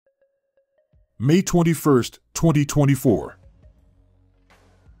May 21, 2024.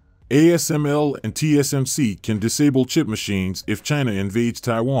 ASML and TSMC can disable chip machines if China invades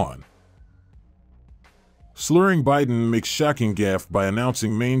Taiwan. Slurring Biden makes shocking gaffe by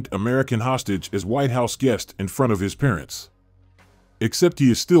announcing maimed American hostage as White House guest in front of his parents. Except he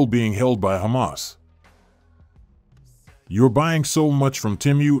is still being held by Hamas. You're buying so much from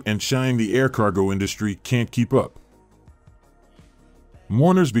Temu and Shine, the air cargo industry can't keep up.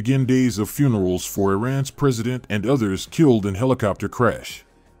 Mourners begin days of funerals for Iran's president and others killed in helicopter crash.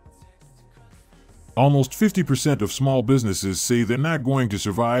 Almost 50% of small businesses say they're not going to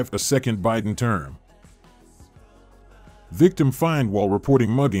survive a second Biden term. Victim fined while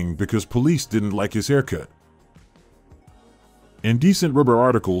reporting mugging because police didn't like his haircut. Indecent rubber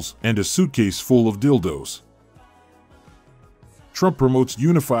articles and a suitcase full of dildos. Trump promotes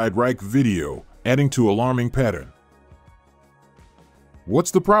unified Reich video, adding to alarming pattern.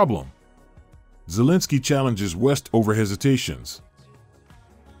 What's the problem? Zelensky challenges West over hesitations.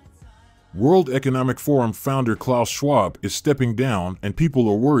 World Economic Forum founder Klaus Schwab is stepping down and people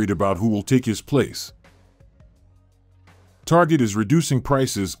are worried about who will take his place. Target is reducing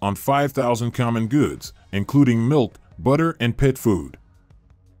prices on 5,000 common goods, including milk, butter, and pet food.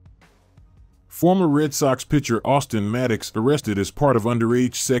 Former Red Sox pitcher Austin Maddox arrested as part of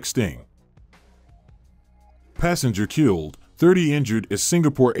underage sex sting. Passenger killed, 30 injured as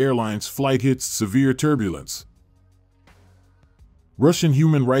Singapore Airlines flight hits severe turbulence. Russian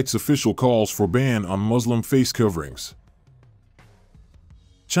human rights official calls for ban on Muslim face coverings.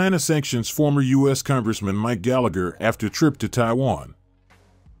 China sanctions former U.S. Congressman Mike Gallagher after trip to Taiwan.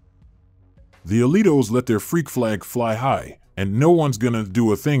 The Alitos let their freak flag fly high, and no one's gonna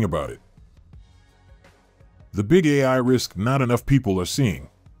do a thing about it. The big AI risk not enough people are seeing.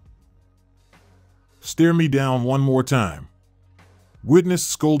 Stare me down one more time. Witness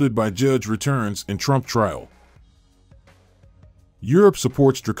scolded by judge returns in Trump trial. Europe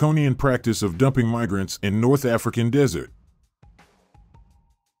supports draconian practice of dumping migrants in North African desert.